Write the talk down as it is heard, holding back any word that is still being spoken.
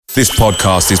This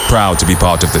podcast is proud to be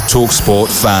part of the TalkSport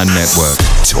Fan Network.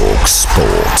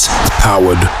 TalkSport.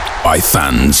 Powered by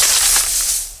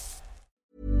fans.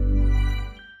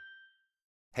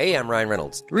 Hey, I'm Ryan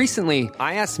Reynolds. Recently,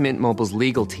 I asked Mint Mobile's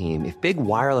legal team if big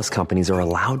wireless companies are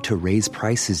allowed to raise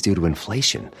prices due to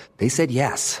inflation. They said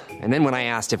yes. And then when I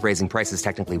asked if raising prices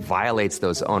technically violates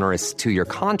those onerous two-year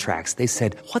contracts, they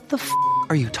said, "What the f***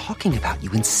 are you talking about,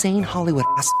 you insane Hollywood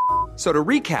ass?" So to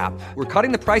recap, we're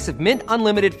cutting the price of Mint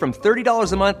Unlimited from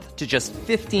 $30 a month to just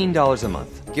 $15 a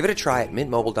month. Give it a try at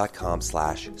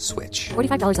mintmobile.com/switch.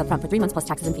 $45 up front for 3 months plus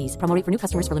taxes and fees. Promo rate for new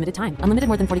customers for limited time. Unlimited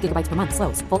more than 40 gigabytes per month.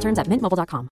 Slows full terms at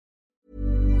mintmobile.com.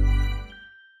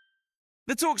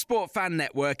 The TalkSport Fan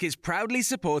Network is proudly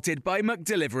supported by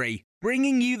McDelivery,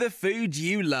 bringing you the food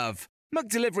you love.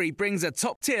 McDelivery brings a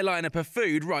top-tier lineup of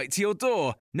food right to your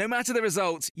door. No matter the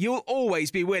result, you'll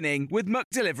always be winning with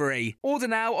McDelivery. Order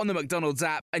now on the McDonald's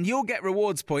app and you'll get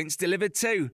rewards points delivered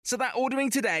too. So that ordering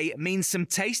today means some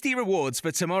tasty rewards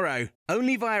for tomorrow.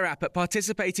 Only via app at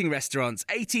participating restaurants.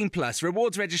 18 plus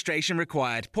rewards registration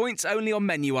required. Points only on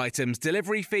menu items.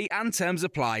 Delivery fee and terms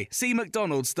apply. See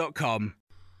mcdonalds.com.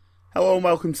 Hello and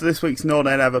welcome to this week's No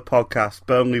Nay Never podcast.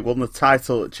 Burnley won the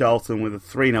title at Charlton with a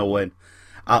 3-0 win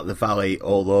at the Valley,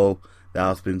 although there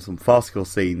has been some farcical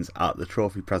scenes at the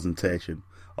trophy presentation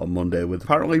on Monday, with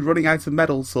apparently running out of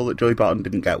medals so that Joey Barton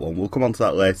didn't get one. We'll come on to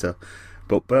that later.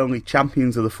 But Burnley,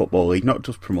 champions of the Football League, not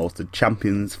just promoted,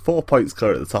 champions, 4 points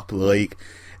clear at the top of the league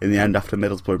in the end after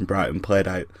Middlesbrough and Brighton played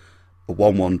out a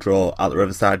 1-1 draw at the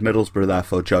Riverside. Middlesbrough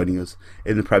therefore joining us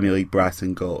in the Premier League.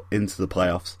 Brighton go into the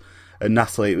playoffs. And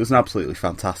Natalie, it was an absolutely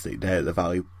fantastic day at the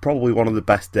Valley. Probably one of the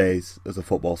best days as a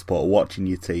football supporter, watching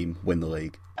your team win the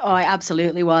league. Oh, it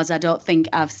absolutely was. I don't think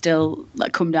I've still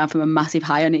come down from a massive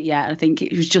high on it yet. I think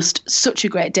it was just such a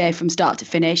great day from start to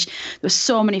finish. There were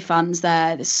so many fans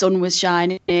there. The sun was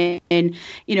shining. You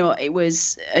know, it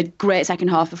was a great second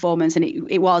half performance, and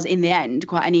it was, in the end,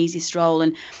 quite an easy stroll.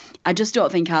 And I just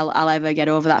don't think I'll ever get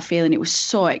over that feeling. It was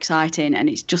so exciting, and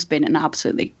it's just been an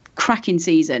absolutely cracking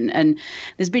season. And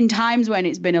there's been times when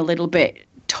it's been a little bit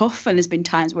tough, and there's been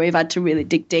times where we've had to really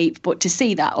dig deep, but to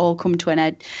see that all come to an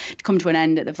end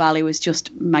at the Valley was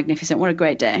just magnificent. What a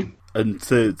great day. And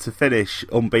to finish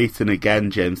unbeaten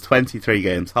again, James, 23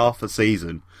 games, half a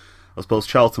season. I suppose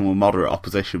Charlton were moderate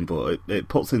opposition, but it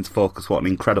puts into focus what an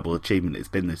incredible achievement it's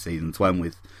been this season to end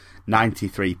with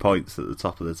 93 points at the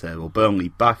top of the table. Burnley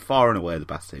by far and away the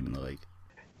best team in the league.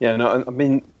 Yeah, no, I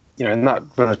mean, you know, in that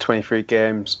run of 23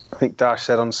 games, I think Dash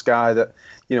said on Sky that,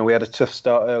 you know, we had a tough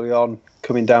start early on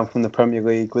coming down from the Premier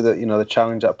League with it, you know, the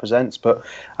challenge that presents. But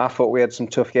I thought we had some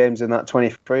tough games in that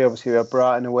 23. Obviously, we had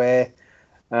Brighton away.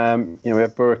 You know, we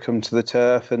had Borough come to the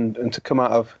turf, and to come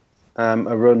out of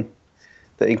a run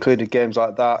that included games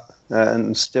like that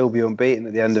and still be unbeaten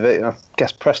at the end of it. You know, I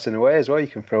guess Preston away as well you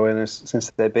can throw in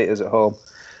since they beat us at home.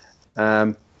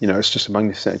 You know, it's just a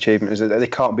magnificent achievement. There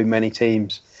can't be many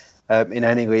teams in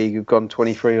any league who've gone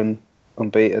 23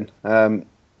 unbeaten.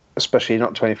 Especially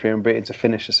not 23 unbeaten to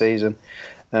finish the season,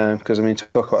 because I mean,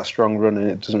 talk about a strong run, and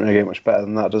it doesn't really get much better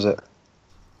than that, does it?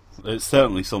 It's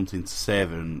certainly something to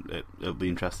savour, and it'll be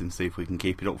interesting to see if we can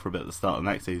keep it up for a bit at the start of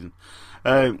next season.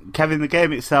 Kevin, the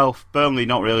game itself, Burnley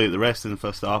not really at the race in the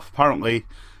first half. Apparently,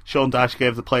 Sean Dyche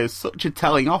gave the players such a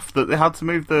telling off that they had to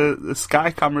move the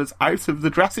Sky cameras out of the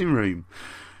dressing room.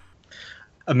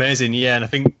 Amazing, yeah, and I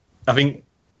think.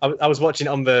 I was watching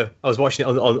it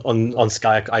on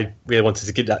Sky. I really wanted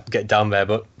to get down there,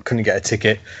 but couldn't get a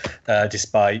ticket,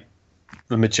 despite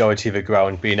the majority of the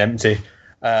ground being empty.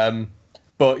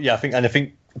 But yeah, I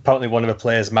think apparently one of the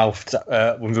players mouthed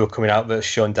when we were coming out that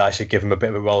Sean Dyche had given him a bit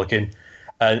of a rollicking,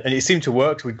 and it seemed to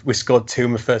work. We scored 2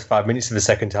 in the first 5 minutes of the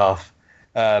second half,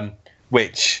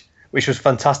 which was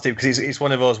fantastic, because it's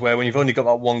one of those where when you've only got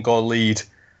that 1 goal lead.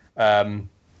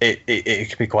 It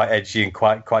can be quite edgy and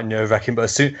quite nerve-wracking, but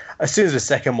as soon as the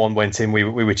second one went in, we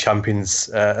were champions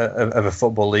of a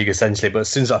football league essentially. But as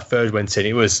soon as that third went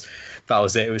in, that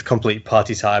was it. It was complete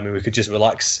party time, and we could just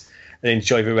relax and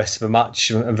enjoy the rest of the match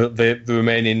and the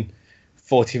remaining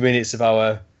 40 minutes of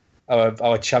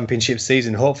our championship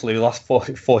season. Hopefully, the last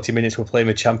 40 minutes we'll play in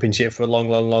the championship for a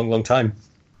long time.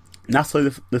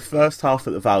 Natalie, the first half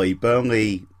at the Valley,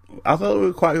 Burnley, I thought we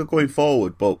were quite good going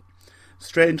forward, but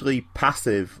strangely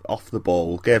passive off the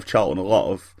ball, gave Charlton a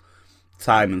lot of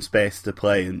time and space to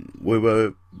play, and we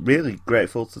were really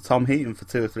grateful to Tom Heaton for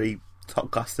 2 or 3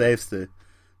 top class saves to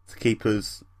keep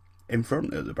us in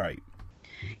front at the break.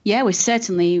 Yeah, we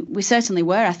certainly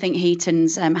were. I think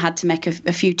Heaton's had to make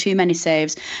a few too many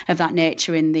saves of that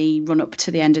nature in the run up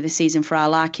to the end of the season for our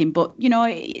liking. But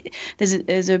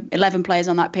there's 11 players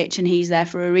on that pitch, and he's there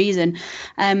for a reason.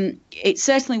 It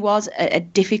certainly was a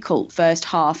difficult first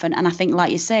half, and I think,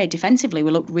 like you say, defensively we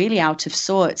looked really out of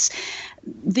sorts.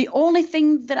 The only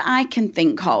thing that I can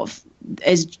think of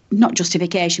as not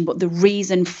justification, but the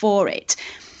reason for it,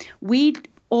 we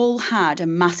all had a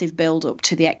massive build-up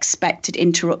to the expected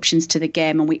interruptions to the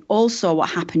game, and we all saw what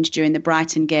happened during the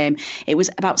Brighton game. It was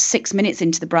about 6 minutes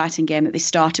into the Brighton game that they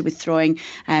started with throwing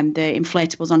the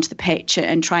inflatables onto the pitch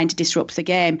and trying to disrupt the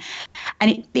game.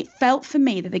 And it felt for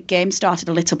me that the game started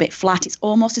a little bit flat. It's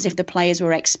almost as if the players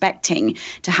were expecting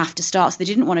to have to start, so they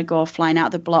didn't want to go flying out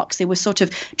of the blocks. They were sort of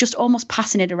just almost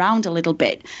passing it around a little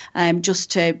bit,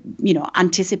 just to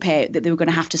anticipate that they were going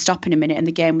to have to stop in a minute and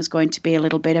the game was going to be a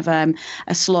little bit of a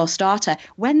slow starter.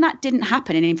 When that didn't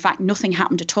happen, and in fact nothing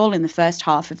happened at all in the first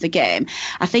half of the game,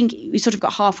 I think we sort of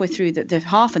got halfway through the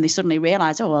half and they suddenly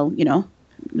realised,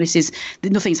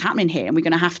 nothing's happening here and we're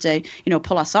going to have to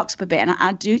pull our socks up a bit. And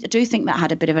I do think that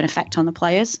had a bit of an effect on the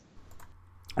players.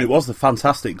 It was a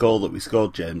fantastic goal that we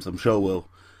scored, James. I'm sure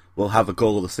we'll have a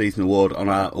Goal of the Season award on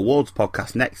our awards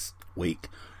podcast next week,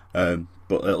 but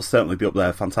it'll certainly be up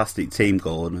there. Fantastic team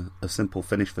goal and a simple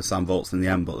finish for Sam Vokes in the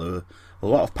end, but there were a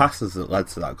lot of passes that led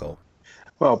to that goal.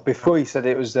 Well, before you said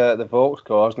it was the Vokes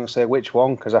goal, I was going to say which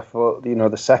one, because I thought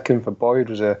the second for Boyd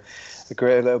was a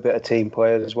great little bit of team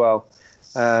play as well.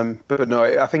 But no,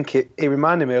 I think it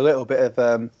reminded me a little bit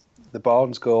of the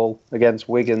Barnes goal against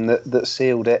Wigan that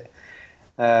sealed it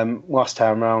last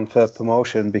time round for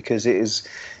promotion, because it was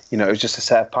just a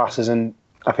set of passes, and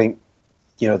I think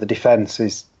the defence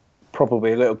is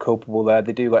probably a little culpable there.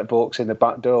 They do let Vokes in the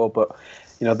back door, but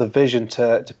the vision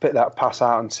to pick that pass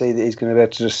out and see that he's going to be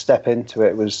able to just step into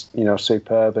it was,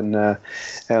 superb. And it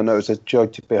was a joy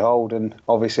to behold. And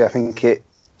obviously, I think it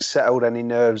settled any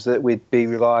nerves that we'd be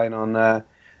relying on,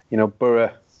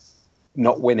 Borough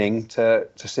not winning to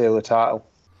seal the title.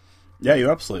 Yeah,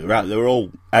 you're absolutely right. They were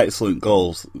all excellent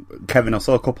goals. Kevin, I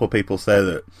saw a couple of people say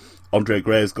that Andre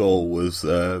Gray's goal was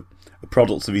a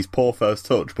product of his poor first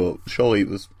touch, but surely it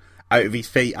was out of his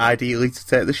feet ideally to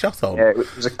take the shot on. Yeah,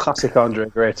 it was a classic Andre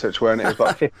Gray touch, weren't it? It was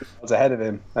about 50 yards ahead of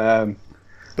him.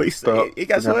 But he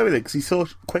gets away with it because he's so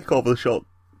quick over the short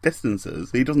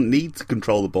distances. He doesn't need to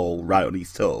control the ball right on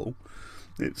his toe.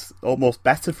 It's almost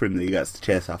better for him that he gets to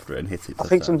chase after it and hit it. I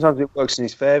think sometimes it works in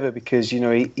his favour because,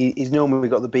 he's normally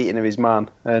got the beating of his man.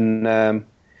 And,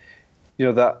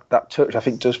 that touch, I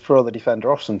think, does throw the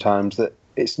defender off sometimes, that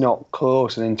it's not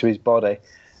close and into his body.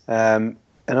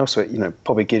 And also,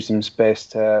 probably gives him space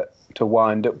to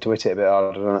wind up to hit it a bit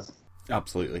harder, doesn't it?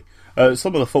 Absolutely.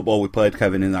 Some of the football we played,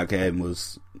 Kevin, in that game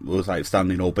was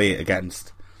outstanding, albeit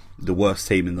against the worst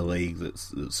team in the league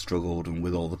that's struggled and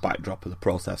with all the backdrop of the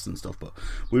process and stuff. But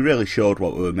we really showed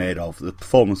what we were made of. The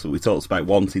performance that we talked about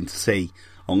wanting to see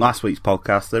on last week's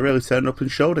podcast, they really turned up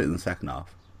and showed it in the second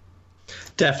half.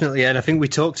 Definitely, and I think we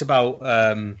talked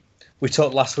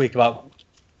last week about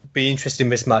be interested in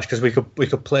this match because we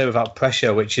could play without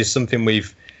pressure, which is something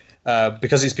we've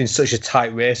because it's been such a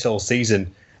tight race all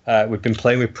season. We've been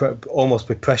playing almost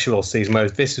with pressure all season,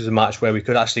 whereas this was a match where we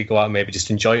could actually go out and maybe just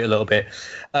enjoy it a little bit.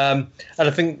 And I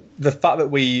think the fact that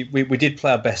we did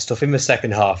play our best stuff in the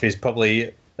second half is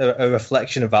probably a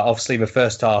reflection of that. Obviously, the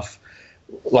first half,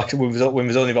 like when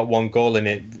there's only about one goal in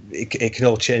it, it can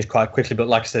all change quite quickly. But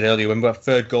like I said earlier, when that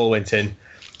third goal went in,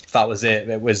 that was it.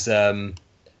 It was.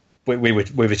 We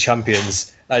were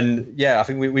champions, and yeah, I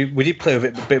think we did play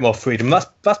with a bit more freedom.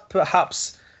 That's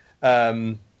perhaps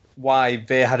why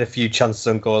they had a few chances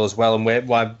on goal as well, and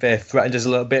why they threatened us a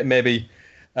little bit. Maybe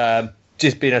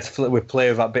just being able to play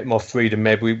with that bit more freedom.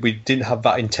 Maybe we didn't have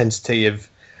that intensity of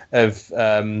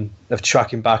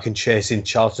tracking back and chasing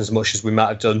Charlton as much as we might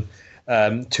have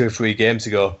done 2 or 3 games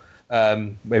ago.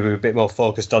 Maybe we're a bit more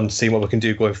focused on seeing what we can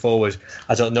do going forward.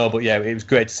 I don't know, but yeah, it was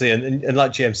great to see, and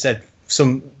like James said,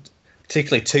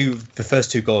 particularly the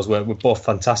first 2 goals were both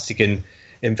fantastic in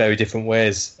very different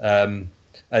ways. And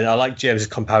I like James's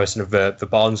comparison of the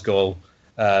Barnes goal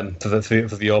for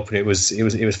the opener. It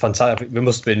was fantastic. There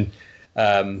must have been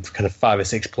kind of 5 or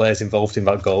 6 players involved in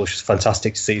that goal, which was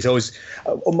fantastic to see. It's always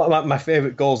my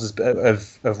favourite goals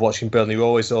of watching Burnley are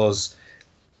always those.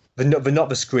 They're not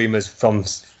the screamers from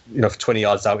 20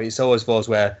 yards out. It's always those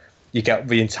where you get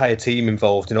the entire team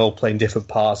involved and all playing different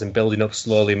parts and building up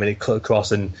slowly, and then it cut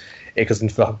across and it goes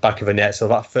into the back of the net. So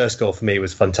that first goal for me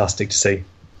was fantastic to see.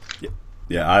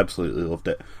 Yeah, I absolutely loved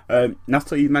it.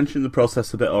 Natalie, you mentioned the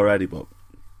process a bit already, but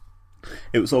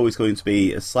it was always going to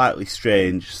be a slightly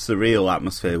strange, surreal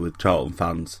atmosphere with Charlton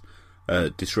fans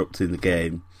disrupting the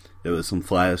game. There were some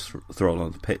flares thrown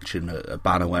on the pitch, and a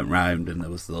banner went round, and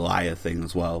there was the liar thing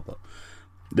as well.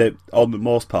 But on the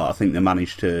most part, I think they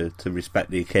managed to respect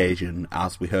the occasion,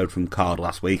 as we heard from Card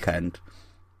last week on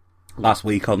the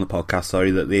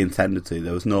podcast, that they intended to.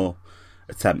 There was no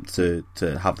attempt to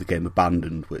have the game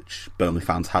abandoned, which Burnley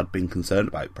fans had been concerned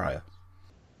about prior.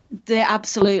 There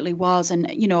absolutely was,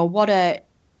 and what an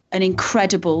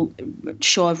incredible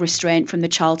show of restraint from the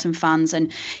Charlton fans,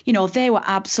 and they were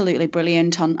absolutely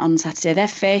brilliant on Saturday. They're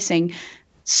facing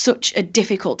such a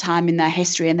difficult time in their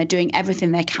history, and they're doing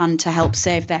everything they can to help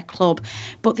save their club,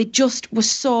 but they just were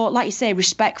so, like you say,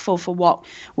 respectful for what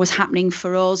was happening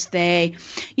for us. They,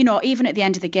 even at the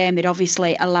end of the game, they'd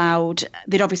obviously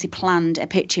planned a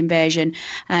pitch invasion,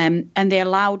 and they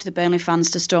allowed the Burnley fans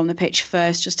to storm the pitch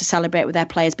first, just to celebrate with their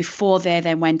players before they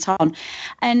then went on.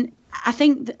 And I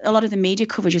think a lot of the media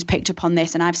coverage has picked up on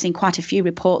this, and I've seen quite a few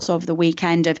reports over the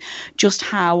weekend of just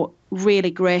how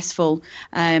really gracious,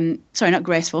 I'm sure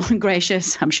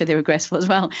they were graceful as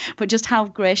well, but just how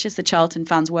gracious the Charlton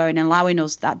fans were in allowing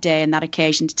us that day and that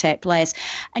occasion to take place.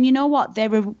 And you know what? They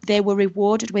were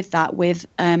rewarded with that, with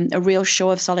a real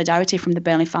show of solidarity from the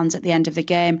Burnley fans at the end of the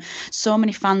game. So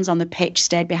many fans on the pitch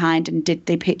stayed behind and did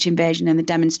the pitch invasion and the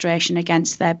demonstration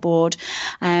against their board.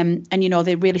 And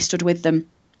they really stood with them.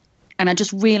 And I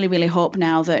just really, really hope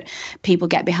now that people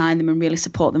get behind them and really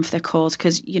support them for their cause,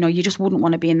 because, you just wouldn't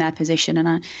want to be in their position. And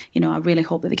I really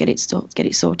hope that they get it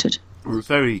sorted. It was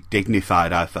very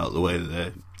dignified, I felt, the way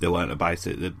that they went about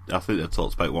it. I think they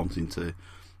talked about wanting to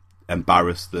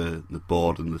embarrass the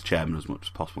board and the chairman as much as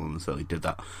possible, and they certainly did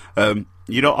that.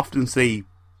 You don't often see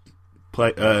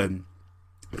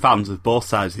fans of both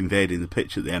sides invading the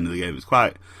pitch at the end of the game. It's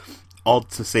quite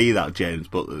odd to see that, James,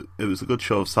 but it was a good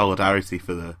show of solidarity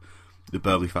for the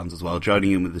Burnley fans as well,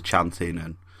 joining in with the chanting,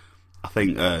 and I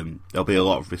think there'll be a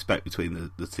lot of respect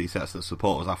between the two sets of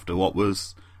supporters after what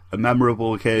was a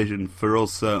memorable occasion for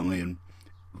us, certainly, and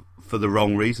for the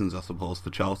wrong reasons, I suppose, for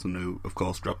Charlton, who, of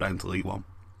course, dropped down to League One.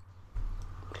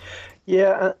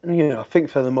 Yeah, and, I think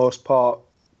for the most part,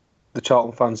 the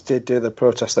Charlton fans did do the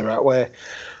protest the right way.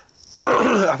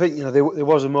 I think, there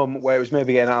was a moment where it was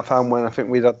maybe getting out of hand when I think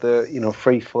we'd had the,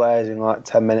 3 flares in like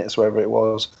 10 minutes, wherever it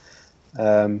was.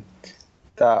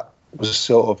 That was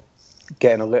sort of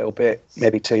getting a little bit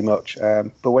maybe too much.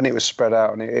 But when it was spread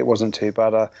out and it wasn't too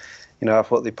bad, I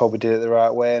thought they probably did it the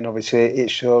right way. And obviously it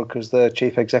showed because the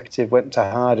chief executive went to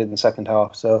hide in the second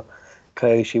half. So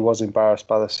clearly she was embarrassed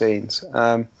by the scenes.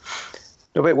 But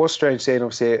it was strange seeing,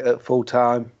 obviously, at full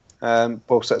time,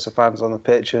 both sets of fans on the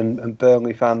pitch and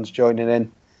Burnley fans joining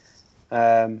in.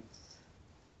 But,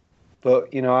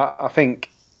 I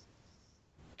think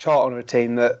Charlton are a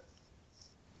team that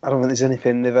I don't think there's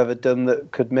anything they've ever done that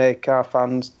could make our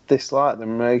fans dislike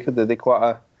them, really, could they? They're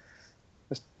quite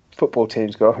as football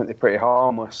teams go, I think they're pretty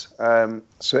harmless.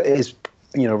 So it is,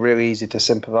 really easy to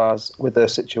sympathise with their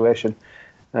situation.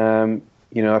 I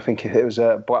think if it was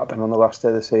Blackburn on the last day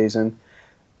of the season,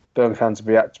 Burnley fans would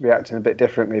be reacting a bit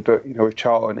differently, but with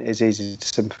Charlton, it is easy to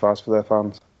sympathise for their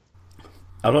fans.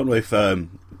 I don't know if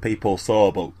people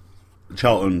saw, but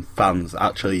Charlton fans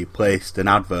actually placed an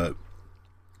advert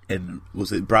in,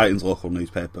 was it Brighton's local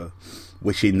newspaper,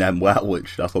 wishing them well,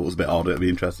 which I thought was a bit odd. It'd be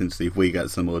interesting to see if we get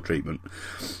similar treatment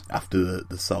after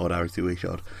the solidarity we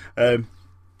showed.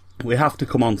 We have to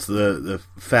come on to the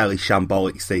fairly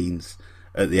shambolic scenes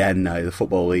at the end now. The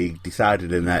Football League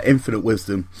decided in their infinite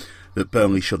wisdom that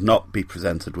Burnley should not be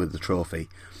presented with the trophy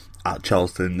at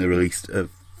Charlton. They released a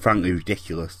frankly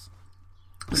ridiculous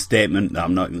statement that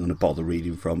I'm not even going to bother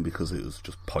reading from because it was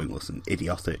just pointless and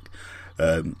idiotic,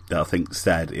 that I think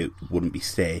said it wouldn't be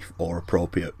safe or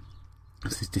appropriate.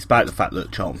 This is despite the fact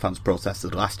that Charlton fans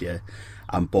protested last year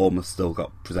and Bournemouth still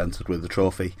got presented with the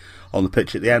trophy on the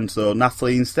pitch at the end. So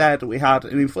Natalie, instead we had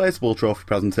an inflatable trophy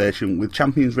presentation with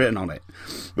champions written on it,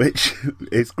 which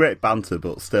is great banter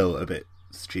but still a bit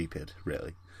stupid,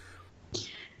 really.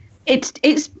 It's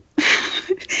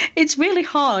it's really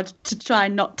hard to try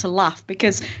not to laugh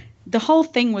because the whole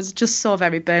thing was just so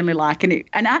very Burnley-like, and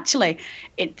actually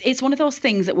it's one of those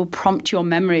things that will prompt your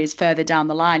memories further down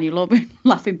the line. You'll be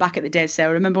laughing back at the day,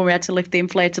 Sarah. Remember when we had to lift the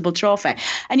inflatable trophy?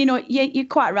 And you're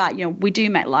quite right. We do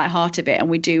make light-hearted of it, and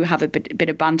we do have a bit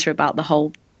of banter about the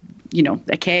whole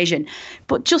occasion,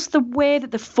 but just the way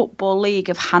that the Football League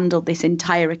have handled this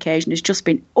entire occasion has just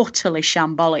been utterly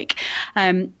shambolic.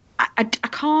 I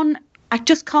can't I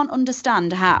just can't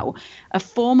understand how a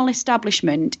formal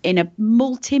establishment in a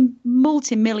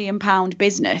multi-million pound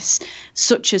business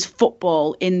such as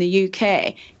football in the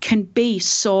UK can be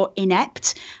so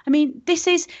inept. I mean, these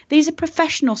are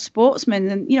professional sportsmen,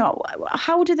 and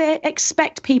how do they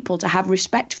expect people to have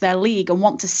respect for their league and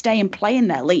want to stay and play in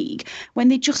their league when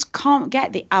they just can't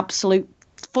get the absolute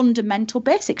fundamental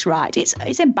basics right?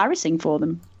 It's embarrassing for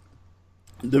them.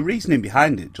 The reasoning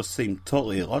behind it just seemed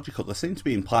totally illogical. They seem to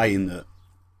be implying that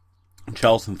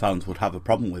Charlton fans would have a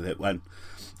problem with it when,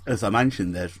 as I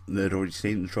mentioned, they'd already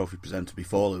seen the trophy presented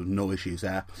before. There was no issues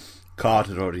there. Card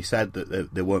had already said that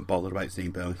they weren't bothered about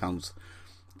seeing Burnley fans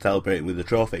celebrating with the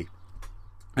trophy.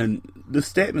 And the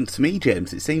statement to me,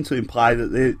 James, it seemed to imply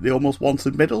that they almost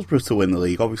wanted Middlesbrough to win the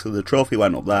league. Obviously, the trophy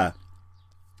went up there,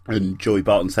 and Joey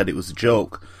Barton said it was a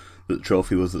joke that the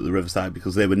trophy was at the Riverside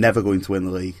because they were never going to win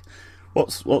the league.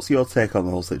 What's your take on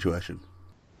the whole situation?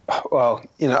 Well,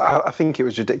 I think it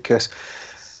was ridiculous.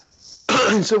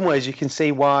 In some ways, you can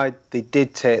see why they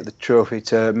did take the trophy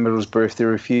to Middlesbrough if they're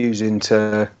refusing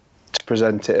to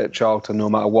present it at Charlton no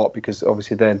matter what, because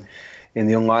obviously then, in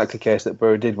the unlikely case that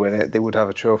Borough did win it, they would have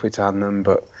a trophy to hand them.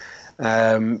 But,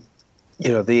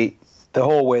 the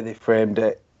whole way they framed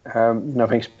it, I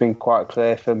think it's been quite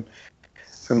clear from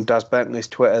Daz Bentley's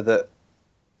Twitter that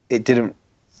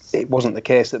it wasn't the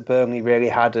case that Burnley really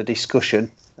had a discussion.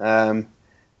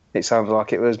 It sounded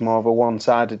like it was more of a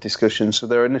one-sided discussion. So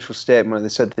their initial statement, they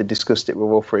said they discussed it with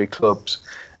all three clubs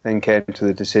and came to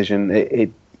the decision.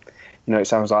 It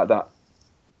sounds like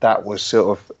that was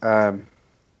sort of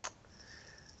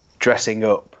dressing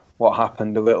up what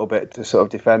happened a little bit to sort of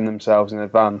defend themselves in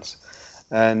advance.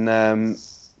 And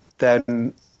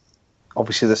then,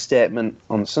 obviously, the statement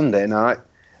on Sunday night,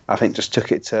 I think, just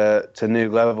took it to new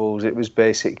levels. It was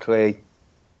basically,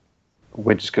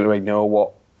 we're just going to ignore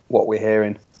what we're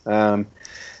hearing.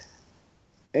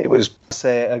 It was,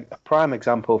 say, a prime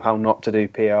example of how not to do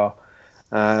PR.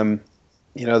 The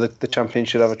champion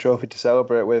should have a trophy to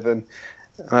celebrate with, and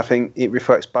I think it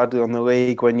reflects badly on the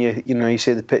league when you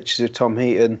see the pictures of Tom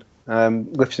Heaton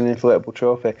lifting an inflatable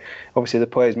trophy. Obviously, the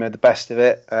players made the best of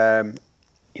it.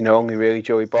 Only really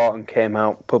Joey Barton came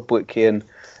out publicly and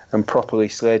properly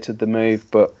slated the move,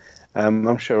 but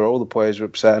I'm sure all the players were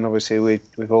upset, and obviously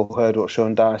we've all heard what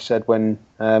Sean Dyche said when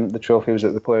the trophy was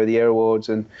at the Player of the Year Awards,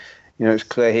 and it's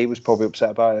clear he was probably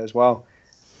upset about it as well.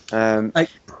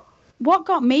 What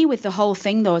got me with the whole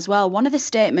thing, though, as well, one of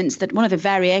the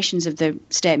variations of the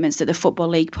statements that the Football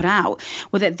League put out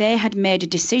were that they had made a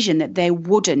decision that they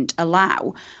wouldn't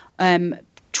allow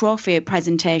trophy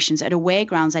presentations at away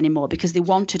grounds anymore because they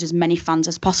wanted as many fans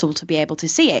as possible to be able to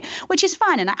see it, which is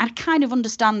fine, and I kind of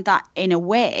understand that in a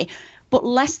way. But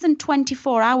less than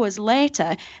 24 hours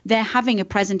later, they're having a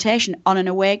presentation on an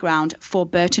away ground for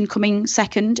Burton coming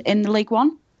second in the League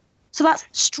One. So that's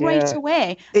straight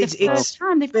away the first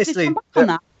time they've come back on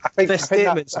that. Their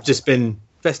statements have just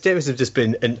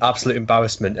been an absolute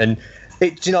embarrassment, and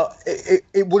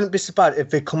it wouldn't be so bad if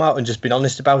they come out and just been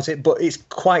honest about it. But it's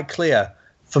quite clear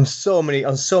on so many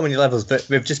levels that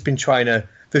they've just been trying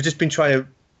to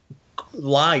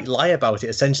lie about it.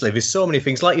 Essentially, there's so many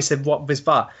things, like you said. What there's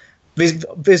that.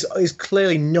 There's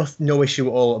clearly no issue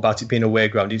at all about it being away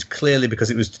ground. It's clearly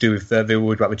because it was to do with they were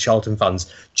worried about the Charlton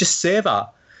fans. Just say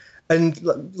that. And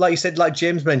like you said, like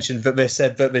James mentioned, that they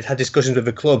said that they'd had discussions with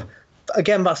the club.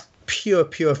 Again, that's pure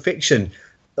fiction.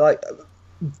 Like,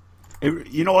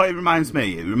 you know what it reminds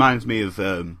me? It reminds me of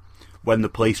when the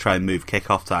police try and move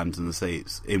kick-off times and they say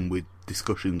it's in with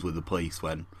discussions with the police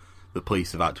when the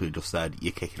police have actually just said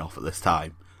you're kicking off at this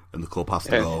time and the club has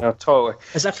to go. Yeah, totally.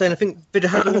 Exactly, and I think they'd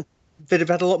have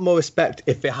had a lot more respect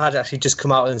if they had actually just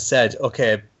come out and said,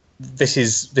 okay, this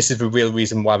is the real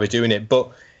reason why we're doing it.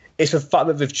 But it's the fact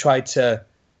that they've tried to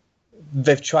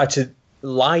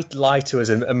lie to us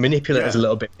and manipulate us a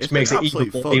little bit, which makes it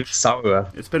even sourer.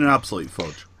 It's been an absolute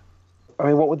fudge. I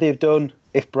mean, what would they have done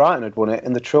if Brighton had won it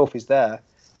and the trophy's there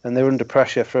and they're under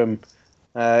pressure from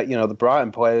the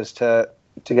Brighton players to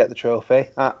get the trophy?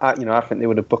 I think they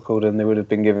would have buckled and they would have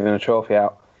been given a trophy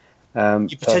out.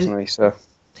 Personally, so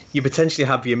you potentially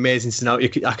have the amazing scenario.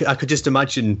 I could just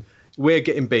imagine. We're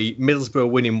getting beat, Middlesbrough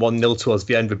winning 1-0 towards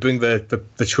the end. We bring the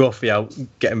trophy out,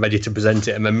 getting ready to present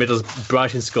it, and then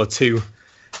Brighton score two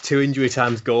injury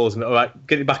times goals, and all right,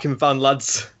 get it back in the van,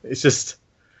 lads. It's just,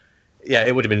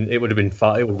 it would have been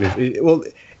far. It would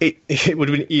have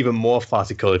been even more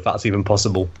farcical if that's even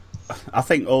possible. I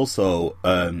think also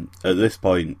at this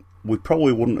point we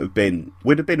probably we'd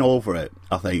have been over it,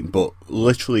 I think, but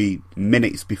literally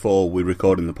minutes before we're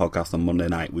recording the podcast on Monday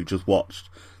night, we just watched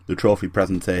the trophy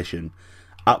presentation,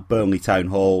 at Burnley Town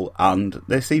Hall, and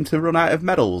they seem to run out of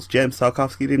medals. James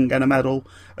Tarkowski didn't get a medal,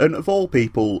 and of all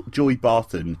people, Joey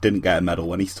Barton didn't get a medal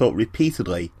when he's talked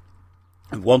repeatedly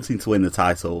of wanting to win the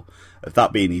title, of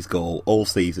that being his goal all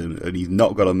season, and he's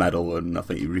not got a medal, and I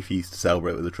think he refused to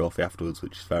celebrate with the trophy afterwards,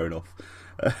 which is fair enough.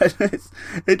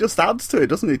 It just adds to it,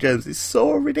 doesn't it, James? It's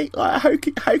so ridiculous.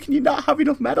 How can you not have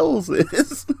enough medals?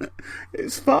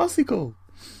 It's farcical.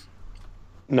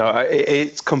 No,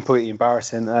 it's completely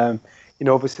embarrassing.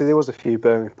 Obviously there was a few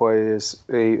Birmingham players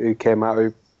who came out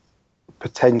who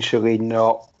potentially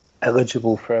not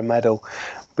eligible for a medal.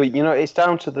 But, it's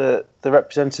down to the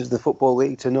representatives of the Football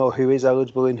League to know who is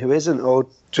eligible and who isn't, or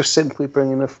just simply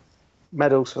bring enough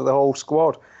medals for the whole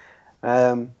squad.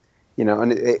 And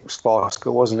it was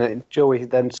farcical, wasn't it? Joey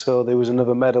then saw there was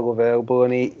another medal available,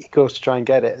 and he goes to try and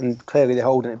get it, and clearly they're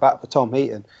holding it back for Tom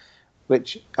Heaton,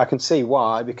 which I can see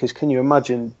why, because can you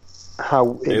imagine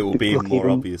how it will be more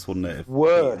obvious, wouldn't it, if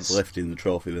worse lifting the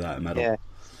trophy without a medal? Yeah,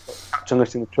 captain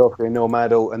lifting the trophy and no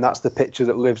medal, and that's the picture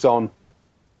that lives on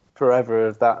forever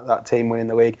of that team winning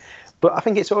the league. But I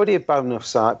think it's already a bad enough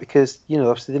sight because,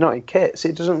 obviously they're not in kits.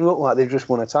 It doesn't look like they've just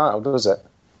won a title, does it,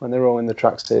 when they're all in the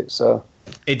tracksuit? So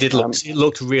it did look. It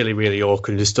looked really, really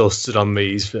awkward. They still stood on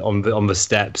these on the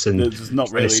steps, and there's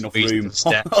not really enough room. The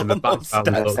steps and the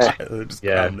background.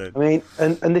 Yeah. I mean,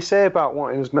 and they say about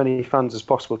wanting as many fans as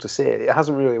possible to see it. It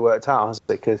hasn't really worked out, has it?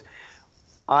 Because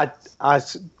I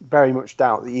very much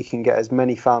doubt that you can get as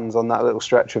many fans on that little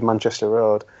stretch of Manchester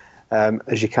Road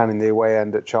as you can in the away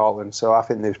end at Charlton. So I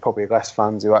think there's probably less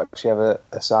fans who actually have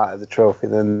a sight of the trophy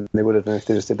than they would have done if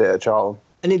they just did it at Charlton.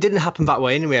 And it didn't happen that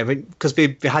way anyway, because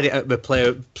we had it at the Player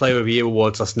of the Year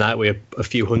Awards last night. We had a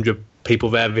few hundred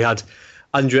people there. We had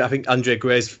Andre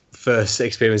Gray's first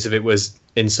experience of it was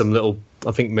in some little,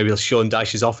 I think maybe Sean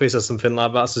Dyche's office or something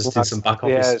like that. So just in some back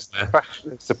office. Yeah,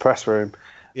 it's the press room.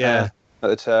 Yeah, at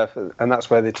the turf, and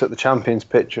that's where they took the champions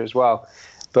picture as well.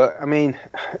 But I mean,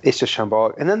 it's just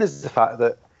shambolic. And then there's the fact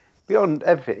that beyond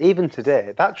everything, even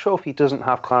today, that trophy doesn't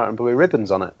have claret and blue ribbons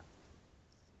on it.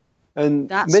 And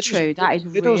that's true. That is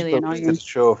really annoying. It's a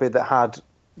trophy that had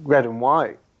red and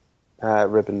white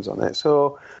ribbons on it.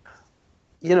 So,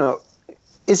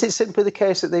 is it simply the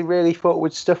case that they really thought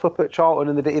we'd stuff up at Charlton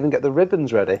and they didn't even get the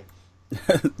ribbons ready?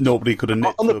 Nobody could have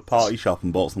nipped to a party shop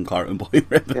and bought some claret and blue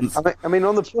ribbons. Yeah, I mean,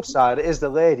 on the plus side, it is the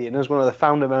lady, and as one of the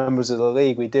founder members of the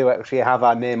league, we do actually have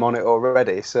our name on it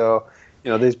already. So,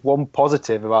 there's one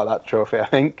positive about that trophy, I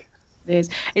think.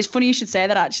 It's funny you should say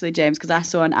that, actually, James, because I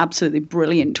saw an absolutely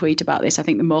brilliant tweet about this. I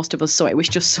think the most of us saw it, which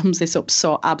just sums this up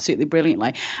so absolutely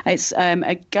brilliantly. It's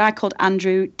a guy called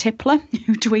Andrew Tippler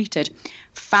who tweeted,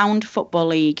 "Found Football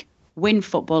League, win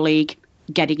Football League,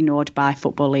 get ignored by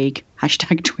Football League.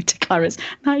 Hashtag Twitter Clarets."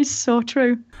 That is so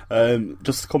true.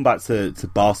 Just to come back to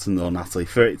Barton though, Natalie,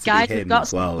 for it to Guys, be him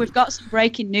as well. We've got some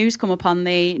breaking news come up on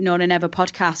the No Nay Never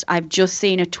podcast. I've just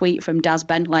seen a tweet from Daz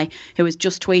Bentley, who has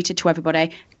just tweeted to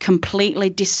everybody, completely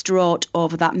distraught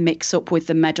over that mix-up with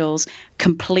the medals.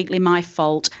 Completely my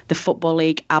fault. The Football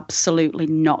League absolutely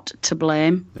not to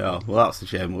blame. Yeah, well, that's a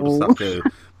shame. We'll just have to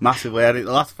massively edit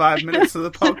the last 5 minutes of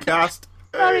the podcast.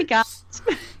 Sorry, guys.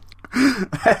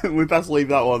 We best leave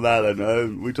that one there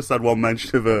then. We just had one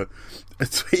mention of a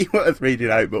tweet worth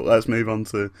reading out, but let's move on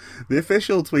to the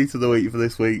official tweet of the week for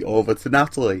this week. Over to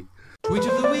Natalie. Tweet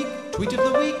of the week, tweet of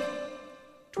the week,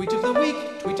 tweet of the week,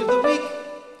 tweet of the week,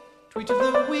 tweet of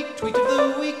the week, tweet of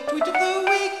the week, tweet of the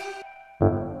week.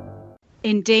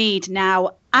 Indeed.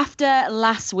 Now, after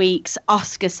last week's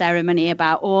Oscar ceremony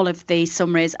about all of the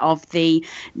summaries of the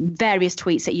various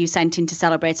tweets that you sent in to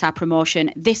celebrate our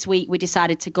promotion, this week we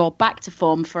decided to go back to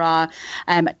form for our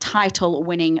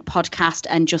title-winning podcast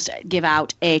and just give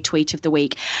out a tweet of the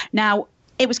week. Now,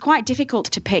 it was quite difficult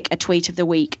to pick a tweet of the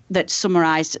week that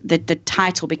summarised the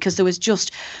title because there was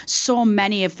just so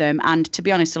many of them. And to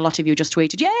be honest, a lot of you just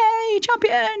tweeted, "Yay,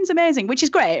 champions, amazing," which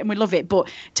is great and we love it. But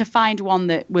to find one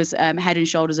that was head and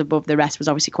shoulders above the rest was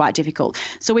obviously quite difficult.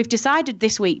 So we've decided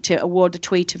this week to award the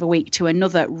tweet of the week to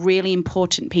another really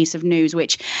important piece of news,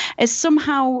 which has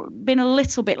somehow been a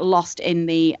little bit lost in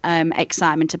the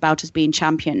excitement about us being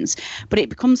champions. But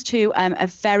it comes to a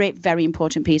very, very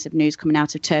important piece of news coming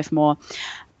out of Turf Moor.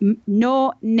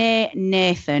 No Nay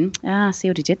Nathan. See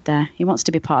what he did there. He wants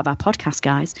to be part of our podcast,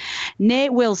 guys.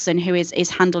 Nate Wilson, who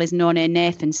his handle is No Nay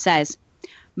Nathan, says,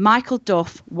 "Michael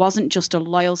Duff wasn't just a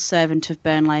loyal servant of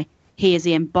Burnley. He is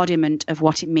the embodiment of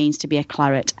what it means to be a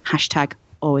claret. Hashtag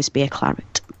always be a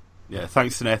claret." Yeah,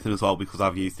 thanks to Nathan as well, because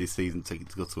I've used his season ticket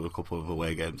to go to a couple of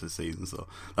away games this season, so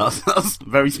that's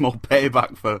very small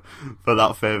payback for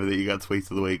that favour that you got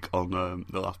tweet of the week on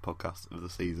the last podcast of the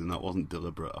season. That wasn't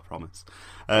deliberate, I promise.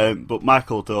 But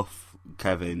Michael Duff,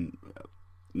 Kevin,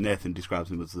 Nathan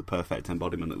describes him as the perfect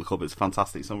embodiment of the club. It's a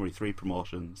fantastic summary. 3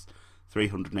 promotions,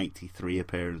 383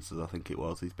 appearances, I think it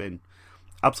was. He's been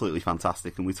absolutely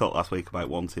fantastic, and we talked last week about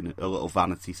wanting a little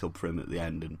vanity sub for him at the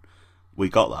end, and we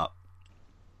got that.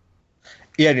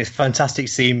 Yeah, it's fantastic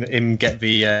seeing him get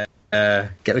the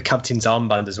captain's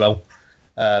armband as well,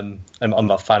 and on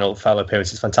that final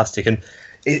appearance. It's fantastic, and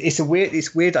it's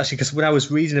weird actually, because when I was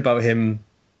reading about him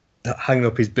hanging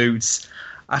up his boots,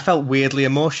 I felt weirdly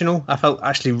emotional. I felt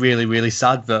actually really, really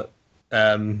sad that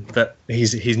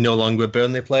he's no longer a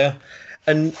Burnley player,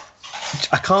 and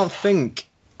I can't think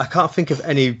of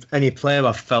any player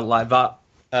I've felt like that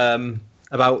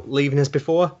about leaving us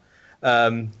before.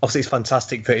 Obviously, it's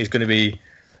fantastic that he's going to be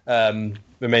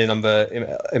remaining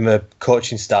in the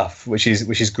coaching staff, which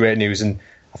is great news, and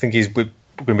I think he's going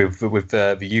to be with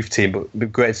the youth team. But it'd be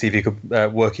great to see if he could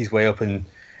work his way up and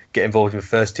get involved in the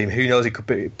first team. Who knows? He could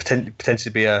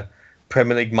potentially be a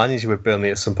Premier League manager with Burnley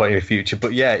at some point in the future.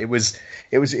 But yeah, it was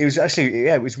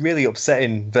really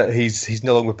upsetting that he's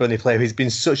no longer a Burnley player. He's been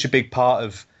such a big part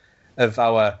of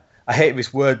our, I hate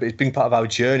this word, but it's been part of our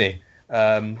journey.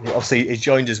 Obviously, he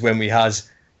joined us when we had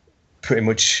pretty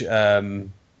much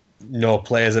no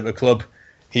players at the club.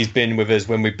 He's been with us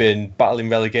when we've been battling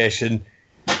relegation.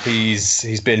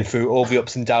 He's been through all the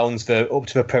ups and downs, up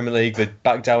to the Premier League,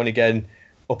 back down again,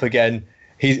 up again.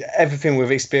 He's everything we've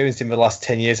experienced in the last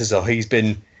 10 years or so. He's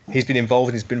been involved,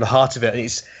 and he's been the heart of it. And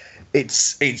he's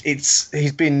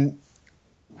been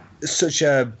such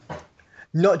a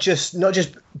not just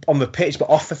on the pitch, but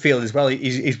off the field as well.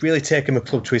 He's really taken the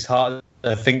club to his heart.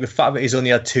 I think the fact that he's only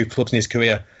had 2 clubs in his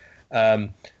career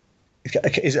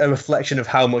is a reflection of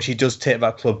how much he does take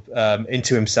that club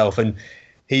into himself, and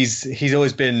he's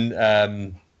always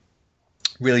been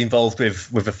really involved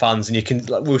with the fans. And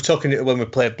we were talking when we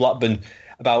played Blackburn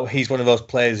about he's one of those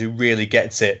players who really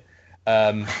gets it.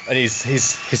 And his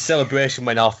celebration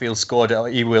when Arfield scored at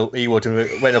Ewood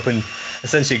and went up and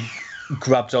essentially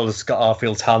grabbed all of Scott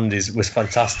Arfield's hand was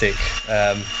fantastic.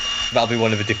 That'll be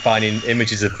one of the defining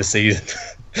images of the season.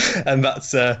 And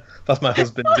that's my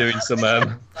husband doing some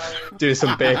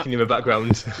baking in the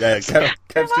background. Yeah,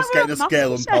 Kev's just getting a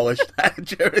scale and polished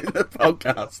during the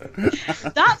podcast.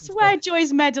 That's where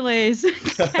Joy's medal is.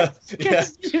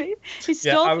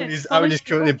 Aaron is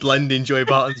currently blending Joy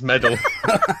Barton's medal.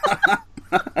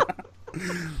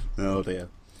 Oh dear.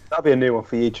 That'd be a new one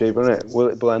for YouTube, wouldn't it? Will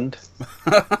it blend?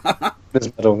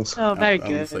 There's medals. Oh, very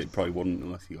good. Honestly, it probably wouldn't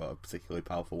unless you got a particularly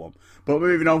powerful one. But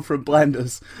moving on from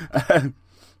blenders,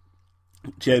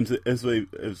 James, as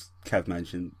Kev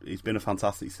mentioned, he's been a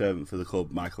fantastic servant for the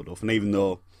club, Michael Duff. And even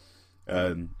though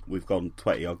we've gone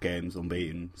 20-odd games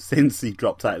unbeaten since he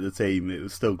dropped out of the team, it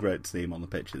was still great to see him on the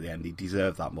pitch at the end. He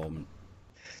deserved that moment.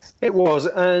 It was,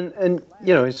 and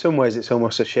you know, in some ways it's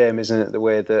almost a shame, isn't it, the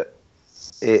way that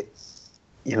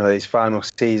his final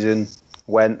season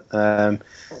went.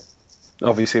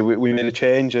 Obviously, we made a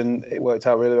change and it worked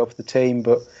out really well for the team.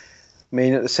 But I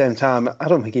mean, at the same time, I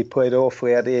don't think he played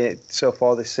awfully so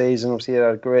far this season. Obviously, he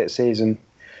had a great season,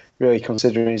 really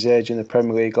considering his age in the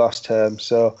Premier League last term.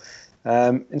 So,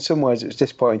 in some ways, it was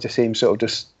disappointing to see him sort of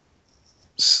just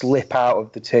slip out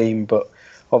of the team. But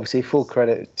obviously, full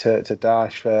credit to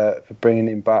Dash for bringing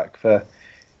him back for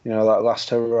that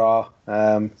last hurrah.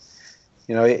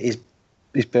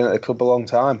 He's been at the club a long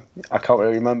time. I can't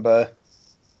really remember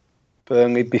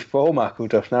Burnley before Michael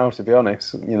Duff now, to be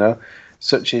honest.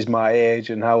 Such is my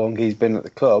age and how long he's been at the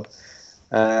club.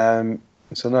 So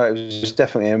no, it was just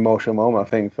definitely an emotional moment, I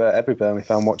think, for every Burnley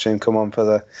fan watching him come on for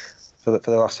the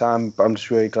last time. But I'm just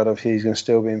really glad obviously he's going to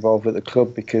still be involved with the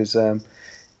club because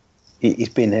he's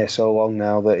been here so long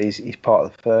now that he's part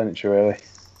of the furniture, really.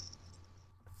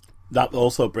 That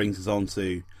also brings us on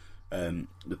to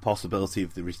the possibility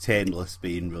of the retained list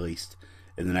being released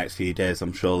in the next few days.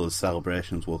 I'm sure the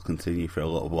celebrations will continue for a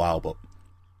little while, but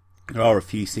there are a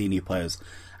few senior players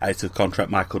out of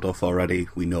contract. Michael Duff already,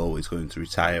 we know, is going to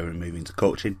retire and move into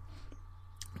coaching.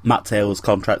 Matt Taylor's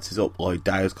contract is up, Lloyd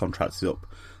Dyer's contract is up,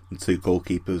 and 2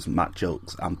 goalkeepers, Matt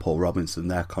Gilks and Paul Robinson,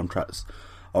 their contracts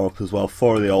are up as well.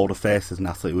 4 of the older faces,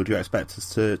 Natalie, would you expect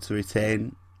us to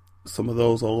retain some of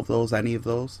those, all of those, any of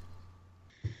those?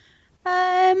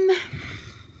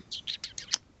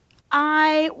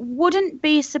 I wouldn't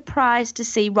be surprised to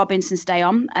see Robinson stay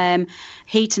on.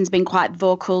 Heaton's been quite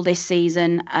vocal this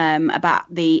season about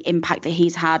the impact that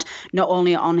he's had, not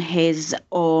only on his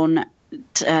own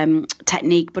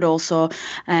technique, but also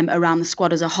around the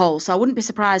squad as a whole. So I wouldn't be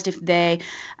surprised if they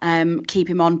keep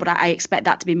him on, but I expect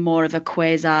that to be more of a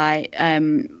quasi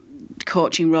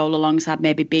coaching role alongside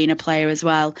maybe being a player as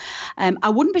well. I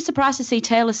wouldn't be surprised to see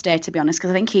Taylor stay, to be honest,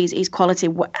 because I think he's quality.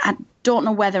 I don't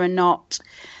know whether or not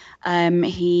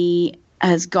he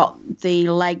has got the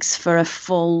legs for a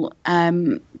full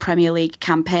Premier League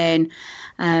campaign.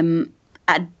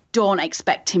 I don't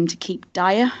expect him to keep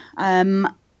Dyer.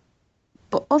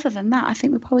 But other than that, I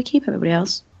think we'll probably keep everybody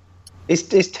else.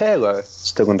 Is Taylor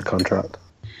still under contract?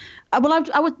 Well,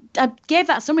 I gave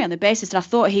that summary on the basis that I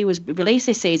thought he was released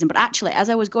this season, but actually, as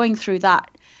I was going through that,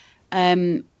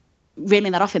 reeling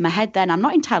that off in my head, then I'm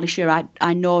not entirely sure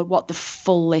I know what the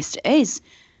full list is.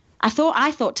 I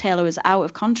thought Taylor was out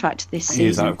of contract this season. He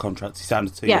is out of contract. He signed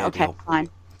a 2-year deal. Okay, fine.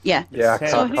 Yeah.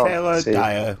 Taylor,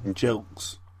 Dyer,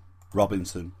 Gilks,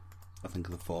 Robinson, I think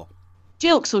are the 4.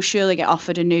 Gilks will surely get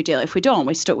offered a new deal. If we don't,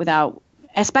 we're stuck without.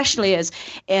 Especially as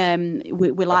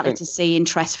we're likely to see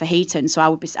interest for Heaton, so I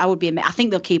would be. I think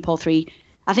they'll keep all 3.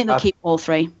 I think they'll keep all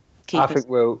 3 keepers.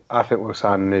 I think we'll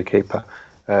sign a new keeper,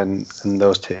 and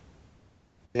those 2.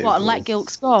 What, and let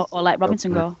Gilks go or let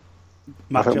Robinson go?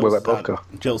 I think we'll let both go.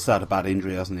 Gilks had a bad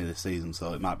injury, hasn't he, this season?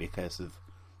 So it might be a case of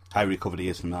how recovered he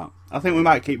is from that. I think we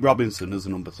might keep Robinson as a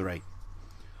number 3.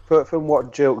 But from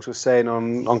what Gilks was saying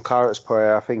on Claret's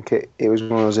play, I think it was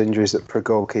one of those injuries that for a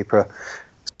goalkeeper,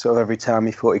 sort of every time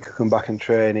he thought he could come back and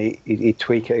train, he'd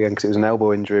tweak it again because it was an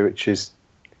elbow injury, which is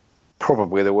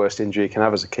probably the worst injury you can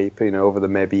have as a keeper, over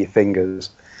maybe your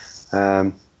fingers.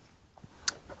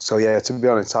 So yeah, to be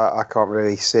honest, I can't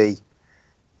really see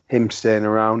him staying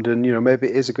around, and maybe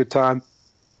it is a good time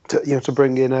to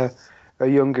bring in a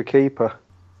younger keeper.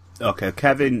 Okay,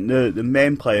 Kevin, the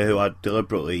main player who I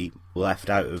deliberately left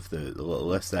out of the little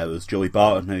list there was Joey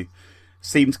Barton, who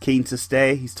seems keen to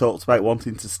stay. He's talked about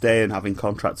wanting to stay and having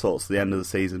contract talks to the end of the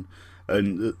season.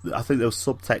 And I think there was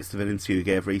subtext of an interview he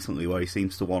gave recently where he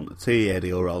seems to want a 2-year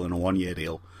deal rather than a 1-year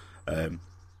deal.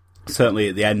 Certainly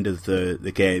at the end of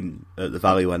the game at the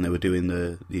Valley when they were doing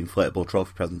the inflatable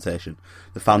trophy presentation,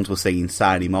 the fans were singing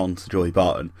 "Sign him on" to Joey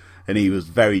Barton, and he was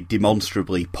very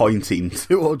demonstrably pointing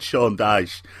towards Sean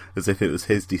Dyche as if it was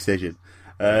his decision.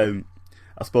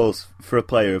 I suppose for a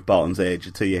player of Barton's age,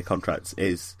 a 2-year contract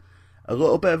is a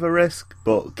little bit of a risk,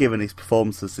 but given his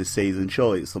performances this season,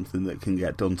 surely it's something that can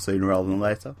get done sooner rather than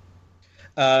later.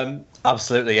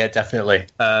 Absolutely, yeah, definitely.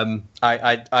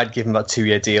 I'd give him that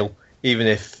 2-year deal, even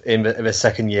if in the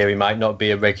second year he might not be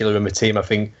a regular in the team. I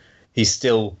think he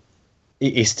still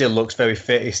looks very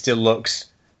fit. He still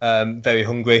looks very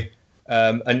hungry,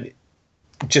 and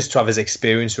just to have his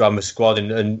experience around the squad,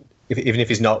 and even if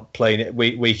he's not playing it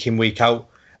week in, week out,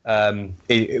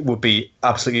 it would be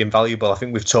absolutely invaluable. I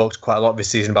think we've talked quite a lot this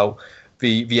season about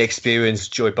the experience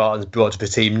Joey Barton's brought to the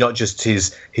team, not just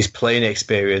his playing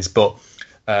experience, but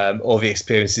all the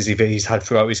experiences he's had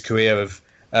throughout his career of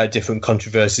different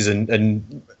controversies,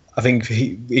 and I think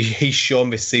he's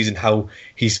shown this season how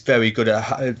he's very good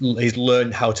at. He's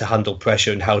learned how to handle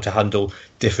pressure and how to handle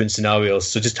different scenarios.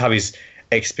 So just to have his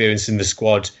experience in the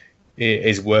squad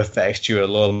is worth the extra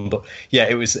alone. But yeah,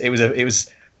 it was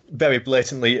very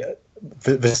blatantly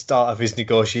the start of his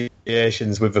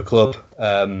negotiations with the club.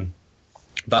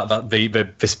 That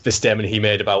the statement he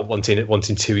made about wanting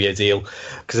 2-year deal,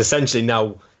 because essentially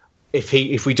now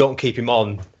if we don't keep him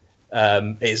on,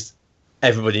 it's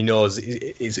everybody knows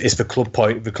it's the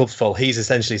club's fault. He's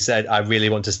essentially said, I really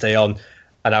want to stay on,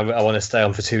 and I want to stay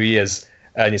on for 2 years,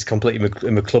 and it's completely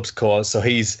in the club's cause. So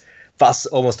that's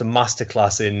almost a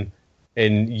masterclass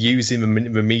in using the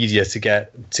media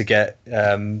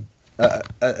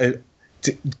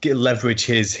to leverage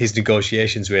his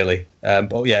negotiations, really.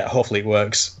 But yeah, hopefully it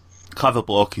works. Clever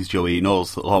bloke is Joey. He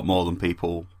knows a lot more than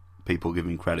people give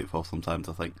him credit for sometimes,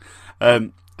 I think.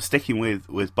 Sticking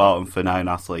with Barton for now,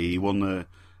 Natalie, he won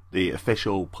the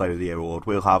official Player of the Year award.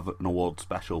 We'll have an award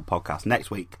special podcast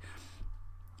next week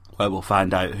where we'll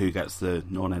find out who gets the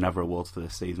No Nay Never awards for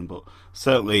this season, but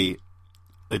certainly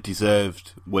a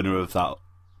deserved winner of that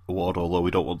award, although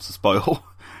we don't want to spoil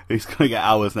who's going to get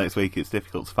ours next week. It's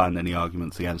difficult to find any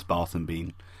arguments against Barton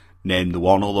being named the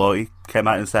one, although he came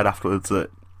out and said afterwards that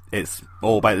it's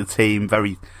all about the team,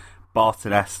 very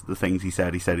Barton-esque, the things he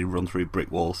said. He said he'd run through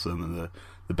brick walls, some of the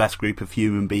best group of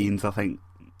human beings I think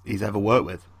he's ever worked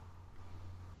with.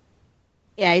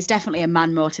 Yeah, he's definitely a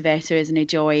man motivator, isn't he,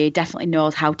 Joey? He definitely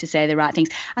knows how to say the right things.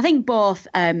 I think both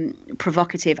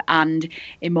provocative and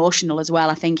emotional as well.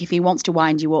 I think if he wants to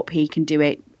wind you up, he can do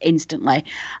it instantly.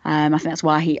 I think that's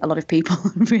why a lot of people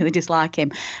really dislike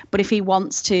him. But if he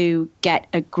wants to get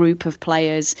a group of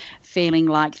players feeling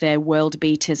like they're world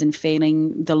beaters and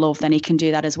feeling the love, then he can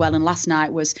do that as well. And last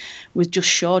night was just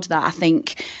showed that. I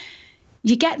think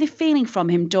you get the feeling from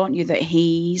him, don't you, that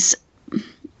he's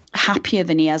happier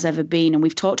than he has ever been. And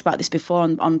we've talked about this before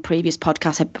on previous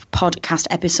podcast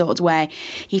episodes, where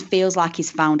he feels like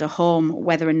he's found a home,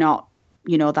 whether or not,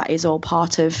 you know, that is all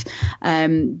part of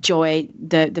Joy,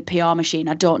 the PR machine.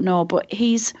 I don't know, but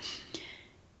he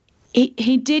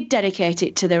did dedicate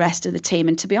it to the rest of the team.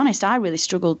 And to be honest, I really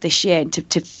struggled this year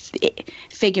to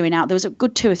figuring out. There was a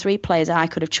good 2 or 3 players I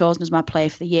could have chosen as my player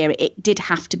for the year. It did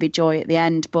have to be Joy at the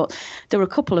end, but there were a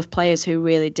couple of players who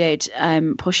really did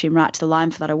push him right to the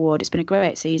line for that award. It's been a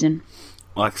great season.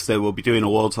 Like I say, we'll be doing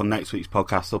awards on next week's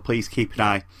podcast, so please keep an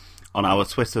eye on our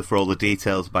Twitter for all the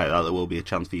details about that. There will be a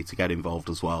chance for you to get involved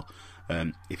as well.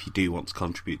 If you do want to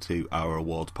contribute to our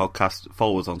awards podcast,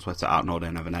 follow us on Twitter at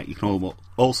NordNeverNet. You can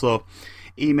also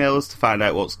email us to find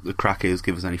out what the crack is,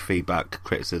 give us any feedback,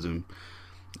 criticism,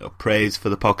 or praise for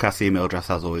the podcast. Email address,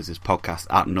 as always, is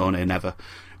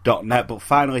podcast@NordNever.net. But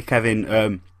finally,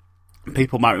 Kevin,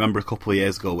 people might remember a couple of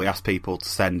years ago we asked people to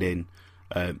send in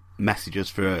messages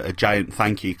for a giant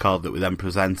thank you card that we then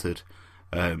presented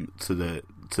to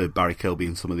Barry Kilby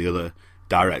and some of the other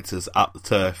directors at the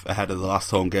Turf ahead of the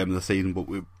last home game of the season. But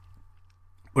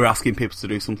we're asking people to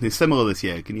do something similar this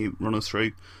year. Can you run us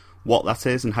through what that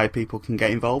is and how people can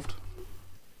get involved?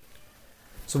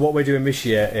 So what we're doing this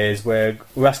year is we're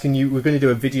asking you. We're going to do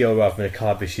a video rather than a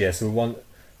card this year. So we want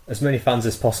as many fans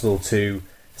as possible to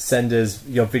send us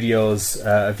your videos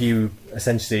of you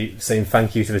essentially saying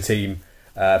thank you to the team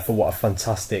for what a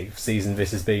fantastic season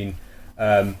this has been.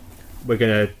 We're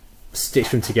going to stitch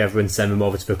them together and send them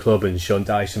over to the club and Sean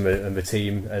Dyche and the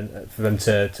team, and for them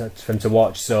to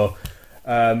watch. So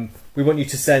we want you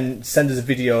to send us a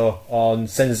video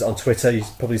send us on Twitter. You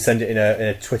probably send it in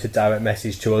a Twitter direct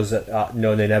message to us at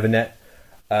NordNeverNet,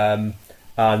 and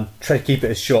try to keep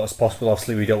it as short as possible.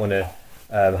 Obviously, we don't want to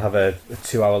have a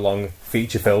 2-hour long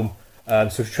feature film,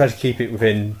 so try to keep it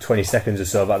within 20 seconds or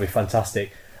so. That'd be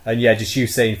fantastic. And yeah, just you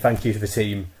saying thank you to the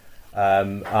team,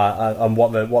 and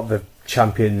what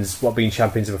being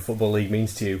champions of a football league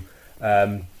means to you.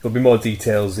 There'll be more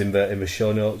details in the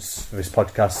show notes for this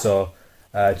podcast, so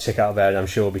check out there, and I'm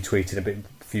sure we'll be tweeting a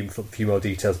few more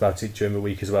details about it during the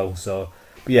week as well. So,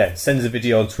 but yeah, send us a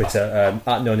video on Twitter at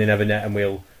NordNeverNet, and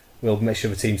we'll make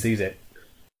sure the team sees it.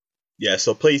 Yeah,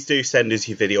 so please do send us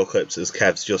your video clips, as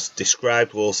Kev's just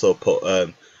described. We'll also put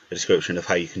a description of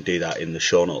how you can do that in the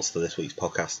show notes for this week's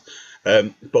podcast.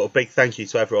 But a big thank you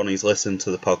to everyone who's listened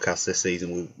to the podcast this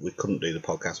season. We couldn't do the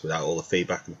podcast without all the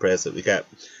feedback and praise that we get.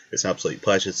 It's an absolute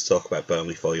pleasure to talk about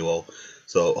Burnley for you all.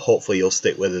 So hopefully you'll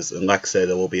stick with us. And like I say,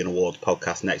 there will be an awards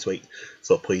podcast next week,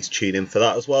 so please tune in for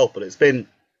that as well. But it's been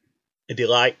a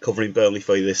delight covering Burnley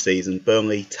for you this season.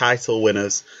 Burnley title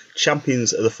winners,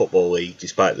 champions of the Football League,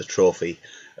 despite the trophy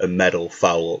and medal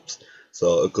foul-ups.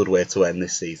 So a good way to end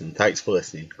this season. Thanks for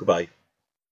listening. Goodbye.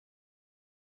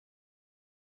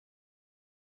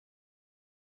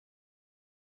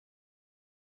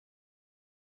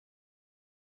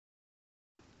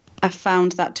 I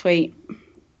found that tweet.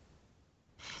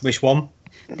 Which one?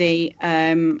 The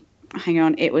hang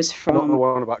on, it was from. Not the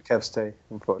one about Kev's tea,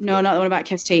 unfortunately. No, not the one about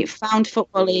Kev's tea. Found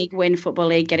Football League, win Football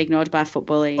League, get ignored by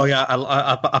Football League. Oh yeah,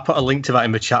 I put a link to that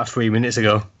in the chat 3 minutes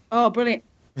ago. Oh, brilliant!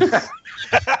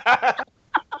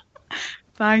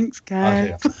 Thanks,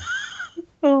 Kev.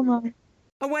 Oh my.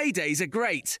 Away days are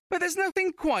great, but there's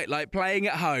nothing quite like playing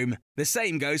at home. The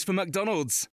same goes for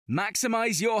McDonald's.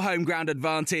 Maximise your home ground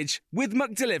advantage with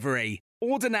McDelivery.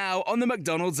 Order now on the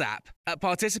McDonald's app. At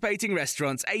participating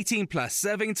restaurants, 18 plus,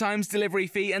 serving times, delivery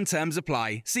fee and terms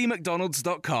apply. See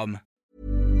mcdonalds.com.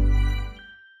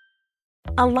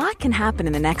 A lot can happen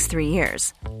in the next 3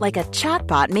 years. Like a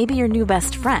chatbot may be your new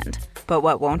best friend. But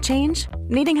what won't change?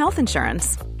 Needing health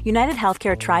insurance. United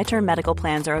Healthcare Tri-Term Medical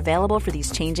Plans are available for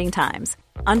these changing times.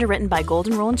 Underwritten by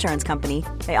Golden Rule Insurance Company,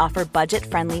 they offer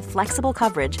budget-friendly, flexible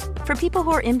coverage for people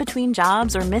who are in between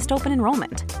jobs or missed open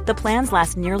enrollment. The plans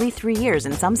last nearly 3 years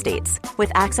in some states,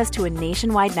 with access to a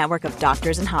nationwide network of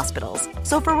doctors and hospitals.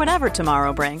 So for whatever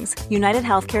tomorrow brings, United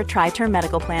Healthcare Tri-Term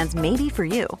Medical Plans may be for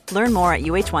you. Learn more at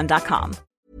uh1.com.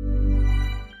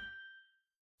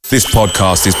 This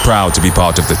podcast is proud to be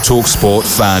part of the TalkSport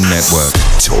Fan Network.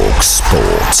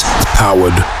 TalkSport.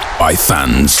 Powered by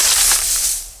fans.